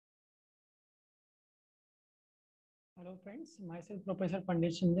Hello friends, myself Professor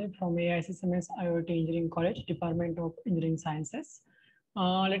Pandit Shinde from AICSMS IoT Engineering College, Department of Engineering Sciences.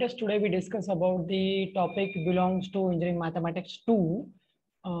 Let us today we discuss about the topic belongs to Engineering Mathematics 2,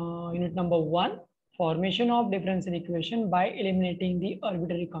 unit number 1, formation of differential equation by eliminating the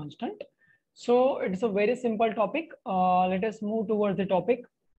arbitrary constant. So it's a very simple topic. Let us move towards the topic.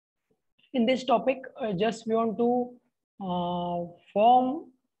 In this topic, just we want to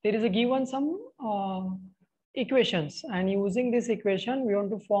form, there is a given some equations, and using this equation we want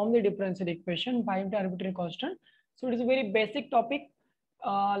to form the differential equation by the arbitrary constant. So it is a very basic topic,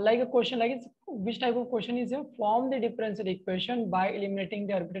 like a question like it's, which type of question is here? Form the differential equation by eliminating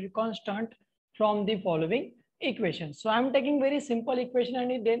the arbitrary constant from the following equation. So I'm taking very simple equation,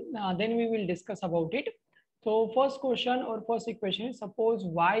 and then we will discuss about it. So first question or first equation is, suppose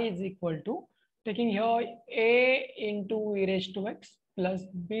y is equal to, taking here a into e raised to x plus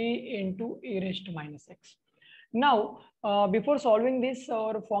b into e raised to minus x. Now, before solving this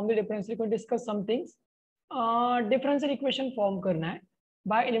or form the differential equation, discuss some things. Differential equation form करना है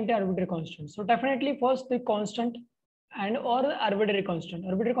by eliminating arbitrary constant. So definitely first the constant and or arbitrary constant.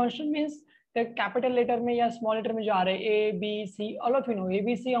 Arbitrary constant means the capital letter में या small letter में जो आ रहे हैं a b c, all of you know a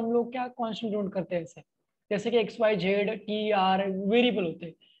b c हम लोग क्या constant denote करते हैं ऐसे, जैसे कि x y z t r variable होते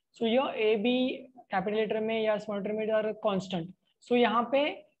हैं. सो यह a b कैपिटल लेटर में या स्मॉल लेटर में आर कांस्टेंट. सो यहाँ पे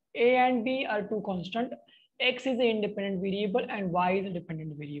a and b are two constant, x is a independent variable and y is a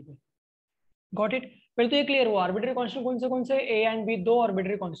dependent variable. Got it? पहले तो ये क्लियर हुआ. आर्बिट्ररी कांस्टेंट कौन से a and b दो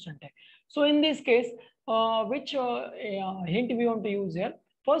आर्बिट्ररी कांस्टेंट है. सो in this case which hint we want to use here?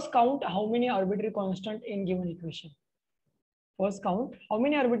 First count how many arbitrary constant in given equation. First count how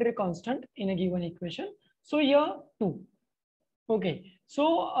many arbitrary constant in a given equation. So here 2. Okay,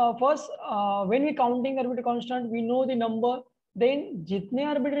 so first when we counting arbitrary constant we know the number, then जितने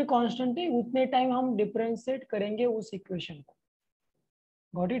arbitrary constant है उतने time हम differentiate करेंगे उस equation को.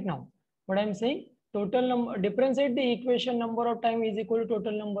 Got it now? What I am saying, total number differentiate the equation number of time is equal to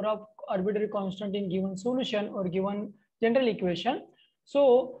total number of arbitrary constant in given solution or given general equation. So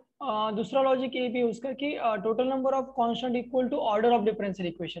दूसरा logic ये भी उसका कि total number of constant equal to order of differential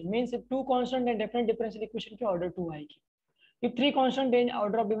equation. Means if two constant है definite differential equation की order 2 आएगी. If 3 constant, then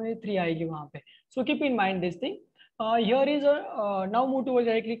order of difference 3 आएगी वहाँ पे. So keep in mind this thing. Here is a now move towards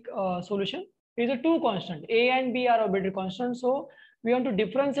directly solution. There is a 2 constant, a and b are arbitrary constant. So we want to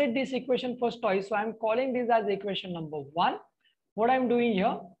differentiate this equation first twice. So I am calling this as equation number 1. What I am doing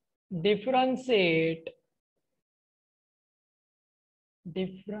here, differentiate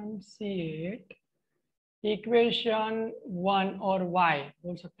equation 1 or y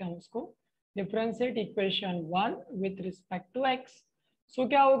बोल सकते हैं उसको. Differentiate equation 1 with respect to x. So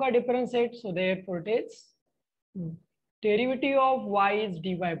क्या होगा differentiate? So therefore it is derivative of y is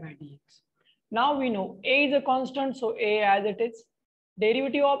dy by dx. Now we know a is a constant, so a as it is.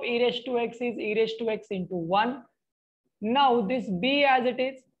 Derivative of e raised to x is e raised to x into 1. Now this b as it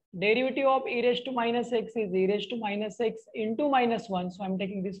is. Derivative of e raised to minus x is e raised to minus x into minus 1. So I'm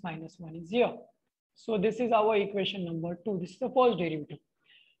taking this minus 1 is here. So this is our equation number 2. This is the first derivative.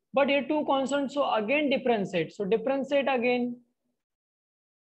 But here 2 constants, so again differentiate. So differentiate again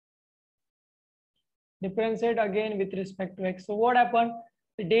with respect to x. So what happened?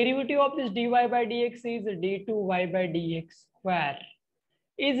 The derivative of this dy by dx is d2y by dx square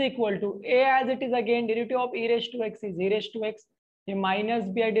is equal to a as it is, again derivative of e raised to x is e raised to x. The minus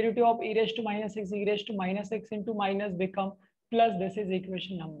b derivative of e raised to minus x, e raised to minus x into minus become plus. This is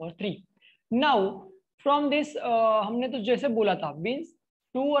equation number 3. Now from this हमने तो जैसे बोला था, means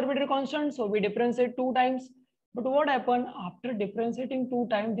 2 arbitrary constants, so we differentiate 2 times. But what happened after differentiating 2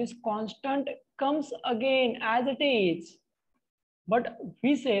 times, this constant comes again as it is. But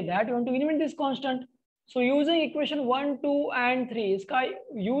we say that we want to eliminate this constant. So using equation 1, 2 and 3,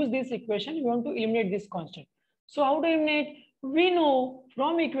 use this equation, we want to eliminate this constant. So how to eliminate? We know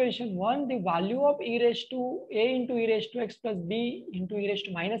from equation 1 the value of e raised to a into e raised to x plus b into e raised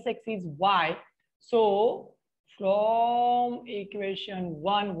to minus x is y. So from equation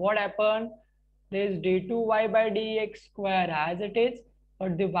 1, what happened? There is d2y by dx square as it is,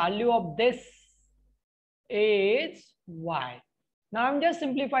 but the value of this is y. Now I'm just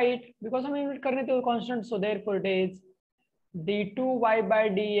simplify it because I'm going to constant. So therefore it is d2y by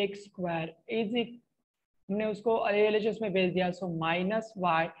dx square is हमने उसको LHS में भेज दिया. So minus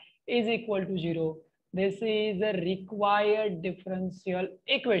y is equal to 0. This is the required differential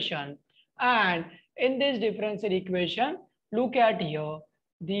equation. And in this differential equation, look at here,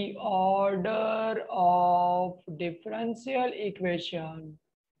 the order of differential equation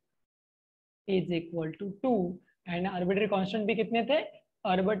is equal to 2 and arbitrary constant भी कितने थे?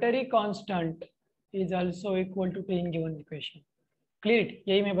 Arbitrary constant is also equal to 2 in given equation. Clear it?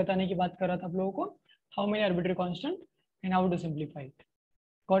 यही मैं बताने की बात कर रहा था आप लोगों को. How many arbitrary constant and how to simplify it.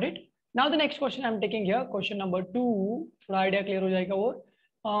 Got it? Now the next question I'm taking here, question number 2. थोड़ा idea clear हो जाएगा वो.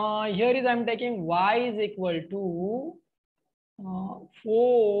 Here is I'm taking y is equal to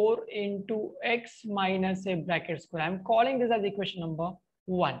 4 into x minus a bracket square. I'm calling this as equation number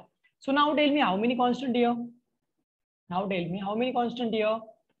 1. So now tell me how many constant here? Now tell me how many constant here?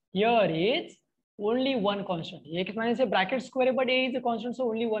 Here is only one constant. X minus a bracket square, but a is a constant, so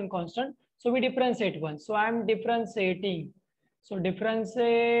only one constant. So we differentiate one. So I'm differentiating. So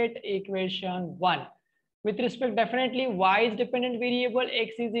differentiate equation 1. With respect, definitely y is dependent variable,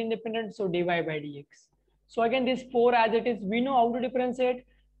 x is independent, so dy by dx. So again, this 4 as it is, we know how to differentiate.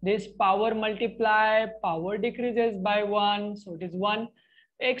 This power multiply, power decreases by 1, so it is 1.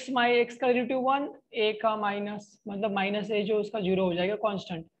 x my x का derivative 1, a का minus मतलब minus a जो उसका 0 हो जाएगा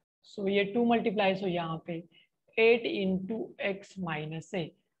constant. सो ये 2 multiply, सो यहाँ पे 8 into x minus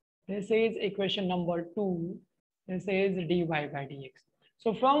a. This is equation number 2. This is dy by dx.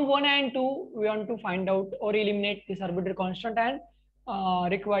 So from 1 and 2, we want to find out or eliminate this arbitrary constant and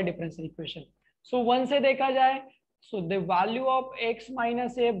required differential equation. So 1 से देखा जाए, so the value of x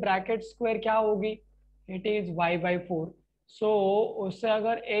minus a bracket square क्या होगी? It is y by 4. So उससे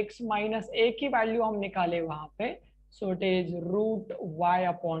अगर x minus a की value हम निकाले वहां पे, so it is root y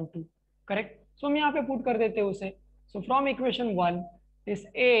upon 2. Correct? सो हम यहाँ पे पुट कर देते हैं उसे. सो फ्रॉम इक्वेशन 1, दिस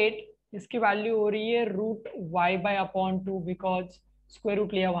 8 इसकी वैल्यू हो रही है root y by upon 2 because square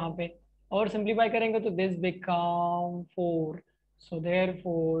root लिया वहां पे, और सिंप्लीफाई करेंगे तो this become 4. So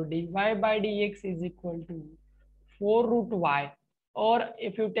therefore dy by dx is equal to 4 root y, or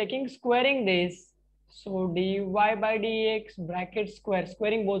if you taking squaring this, so dy by dx bracket square,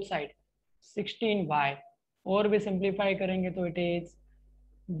 squaring both side 16y, और भी simplify करेंगे तो it is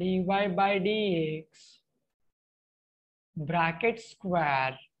dy by dx bracket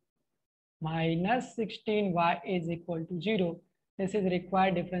square minus 16y is equal to 0. This is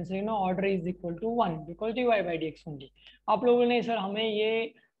required difference, you know, order is equal to 1 because dy by dx only. आप लोगों ने sir हमें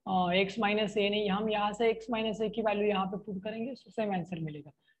ये x minus ए नहीं, हम यहाँ से x माइनस ए की वैल्यू यहाँ पे पुट करेंगे तो सेम आंसर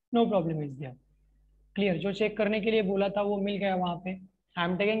मिलेगा. No problem is there. Clear? जो चेक करने के लिए बोला था वो मिल गया वहां पे. I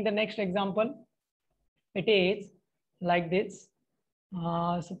am taking the next example. It is like this.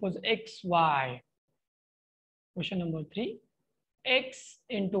 Suppose x Y, question number 3, x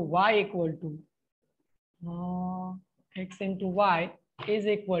into y equal to x into y is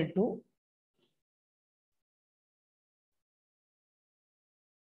equal to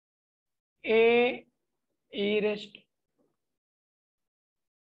a e raised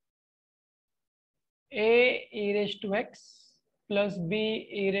to x plus b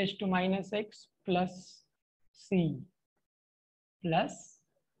e raised to minus x plus c plus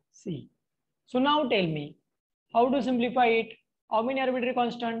c. So now tell me how to simplify it. How many arbitrary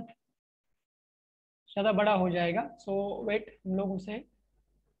constant? ज़्यादा बड़ा हो जाएगा. सो wait, हम लोग उसे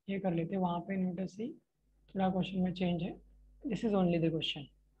ये कर लेते हैं वहाँ पे. नोटिस सी थोड़ा क्वेश्चन में चेंज है. This is only the question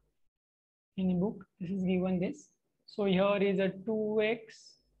in book. This is given this. So here is a 2x,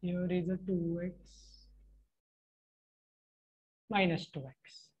 here is a 2x minus 2x.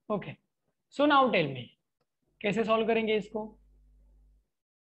 Okay, so now tell me कैसे सॉल्व करेंगे इसको.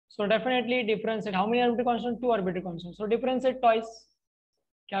 So definitely differentiate. How many arbitrary constant? 2 arbitrary constant. So differentiate twice.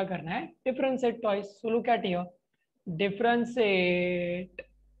 क्या करना है? Differentiate twice. So look at here. Differentiate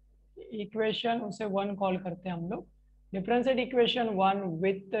equation, उसे 1 call करते हैं हम लोग. Differentiate equation 1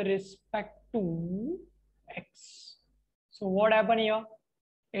 with respect to x. So what happened here?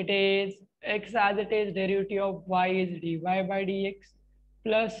 It is x as it is, derivative of y is dy by dx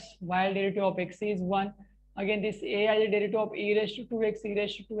plus y derivative of x is 1. Again, this a as a derivative of e raised to 2x, e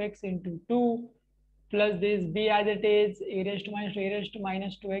raised to 2x into 2 plus this b as it is, e raised to minus 2, e raised to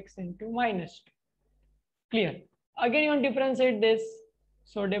minus 2x into minus 2. Clear? Again, you want to differentiate this.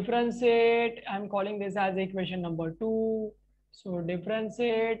 So differentiate, I'm calling this as equation number 2. So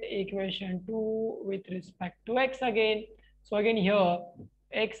differentiate equation 2 with respect to x again. So again here,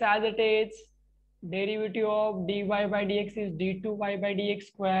 x as it is, derivative of dy by dx is d2y by dx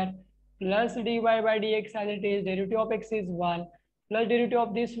square plus dy by dx as it is, derivative of x is 1 plus derivative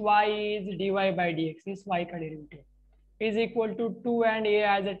of this y is dy by dx, this y का derivative is equal to 2 and a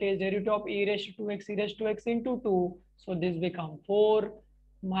as it is, derivative of e raised to 2x, e raised to x into 2. So this become 4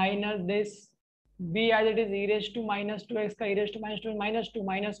 minus this b as it is, e raised to minus 2x का e raised to minus 2 minus 2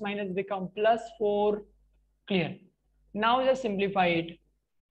 minus minus become plus 4. Clear? Now just simplify it.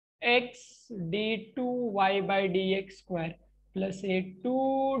 x d2y by dx square plus A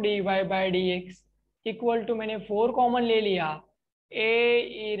 2 dy by dx equal to, मैंने 4 common ले लिया, a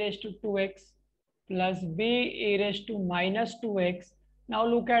e raised to 2x plus b e raised to minus 2x. Now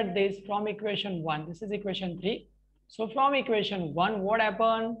look at this from equation 1. This is equation 3. So from equation 1, what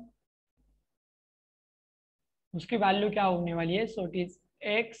happened? उसकी value क्या होने वाली है? So it is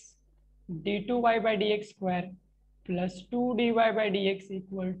x d2y by dx square plus 2dy by dx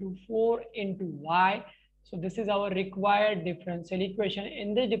equal to 4 into y. So this is our required differential equation.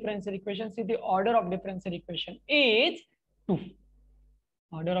 In this differential equation, see the order of differential equation is 2.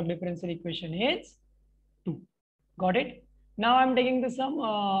 Order of differential equation is 2. Got it? Now I'm taking this some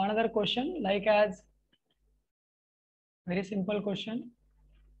another question, like as very simple question.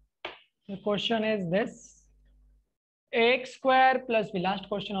 The question is this: ax square plus b. Last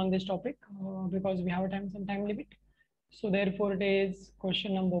question on this topic because we have some time limit. So therefore it is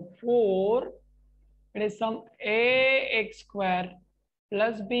question number 4. It is some ax square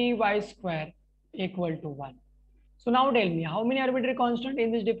plus by square equal to 1. So now tell me, how many arbitrary constant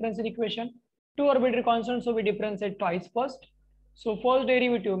in this differential equation? 2 arbitrary constants, so we differentiate twice first. So first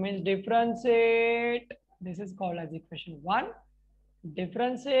derivative means differentiate, this is called as equation 1.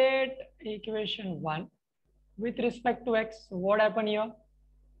 Differentiate equation 1 with respect to x. So what happened here?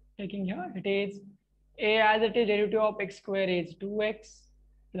 Taking here, it is a as it is derivative of x square is 2x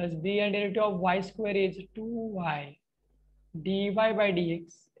plus b and derivative of y square is 2y dy by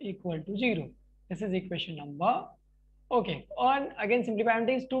dx equal to 0. This is equation number. Okay, on again simplify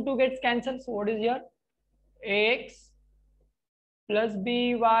things, 2 gets cancelled. So what is here? Ax plus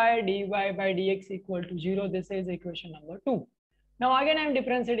by dy by dx equal to 0. This is equation number 2. Now again I am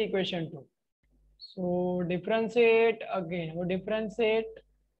differentiate equation 2. So differentiate again, or differentiate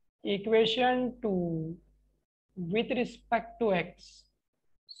equation 2 with respect to x.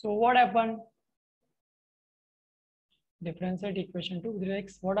 So what happened? Differentiate equation 2 with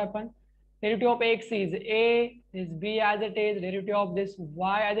x. What happened? Derivative of x is a, is b as it is, derivative of this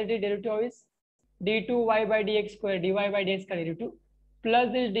y as it is, derivative is d2y by dx square dy by dx का derivative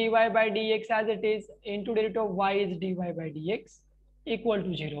plus this dy by dx as it is into derivative of y is dy by dx equal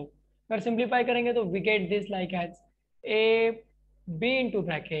to 0. अगर simplify करेंगे तो we get this like as a b into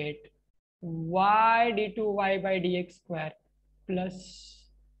bracket y d2y by dx square plus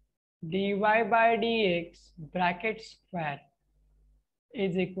dy by dx bracket square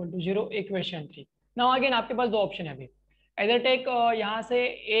is equal to 0. Equation 3. Now again आपके पास दो option है अभी. इधर take यहाँ से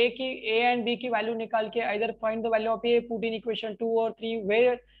a एंड b की value निकाल के इधर find the value of a, put in equation 2 और 3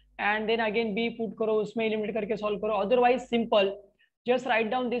 where and then again b put करो, उसमें एलिमिनेट करके सॉल्व करो. Otherwise simple just write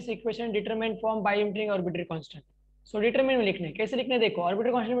down this equation determinant from by limiting arbitrary constant. So determinant में लिखने कैसे लिखने देखो,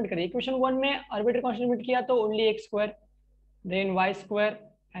 आर्बिट्ररी कांस्टेंट लिमिट करिए. इक्वेशन 1 में आर्बिट्ररी कांस्टेंट लिमिट किया तो only x square then y square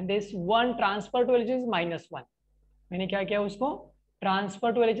and this 1 transfer to LHS -1. मैंने क्या किया उसको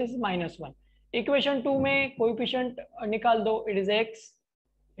ट्रांसफर टू एलएचएस -1. इक्वेशन 2 में कोएफिशिएंट निकाल दो. It is x,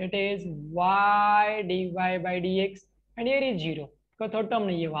 it is y dy by dx and here is 0. कोई थर्ड टर्म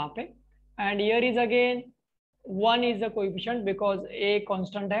नहीं है वहां पे. And here is again 1 is the coefficient because a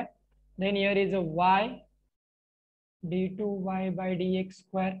constant है. Then here is a y d2y by dx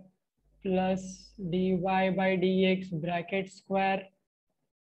square plus dy by dx bracket square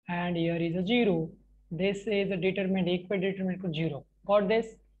and here is a 0. This is a determinant, equal determinant को 0. Got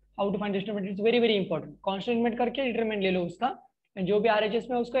this? How to find determinant? It's very important. Constant limit करके determinant ले लो उसका, and जो भी RHS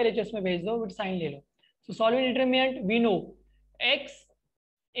में उसको LHS में भेज दो, with sign ले लो. So solving determinant we know x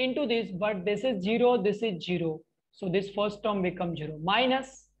into this, but this is 0, this is 0, so this first term becomes 0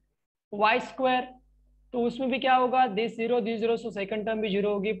 minus y square. तो उसमें भी क्या होगा, this 0 this 0, so second term भी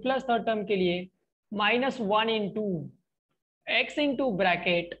 0 होगी. प्लस थर्ड टर्म के लिए -1 into x into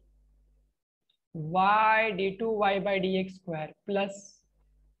bracket y d2y by dx square plus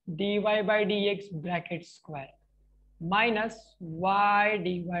dy by dx bracket square minus y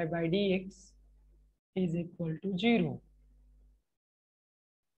dy by dx is equal to 0.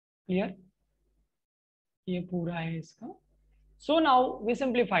 Clear? ये पूरा है इसका. So now we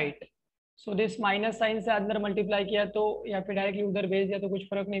simplify it. So this minus sign से अंदर multiply किया तो या फिर डायरेक्टली उधर भेज दिया तो कुछ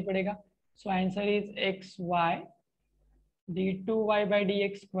फर्क नहीं पड़ेगा. So answer is x Y d2y by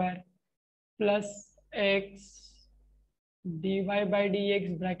dx square plus x dy by dx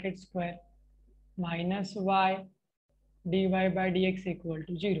bracket square minus y dy by dx equal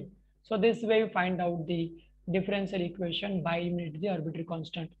to 0. So this way we find out the differential equation by eliminating the arbitrary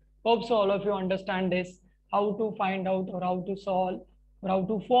constant. Hope so all of you understand this, how to find out or how to solve or how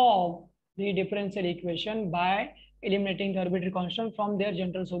to form the differential equation by eliminating the arbitrary constant from their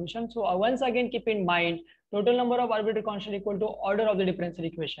general solution. So once again keep in mind total number of arbitrary constant equal to order of the differential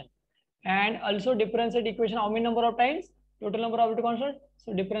equation, and also differentiate equation how many number of times, total number of arbitrary constant.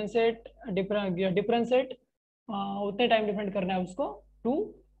 So differentiate उतने time different करना है उसको 2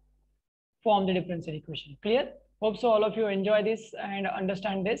 form the differential equation. Clear? Hope so all of you enjoy this and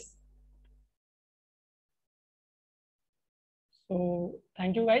understand this. So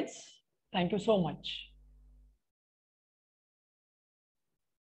thank you guys. Thank you so much.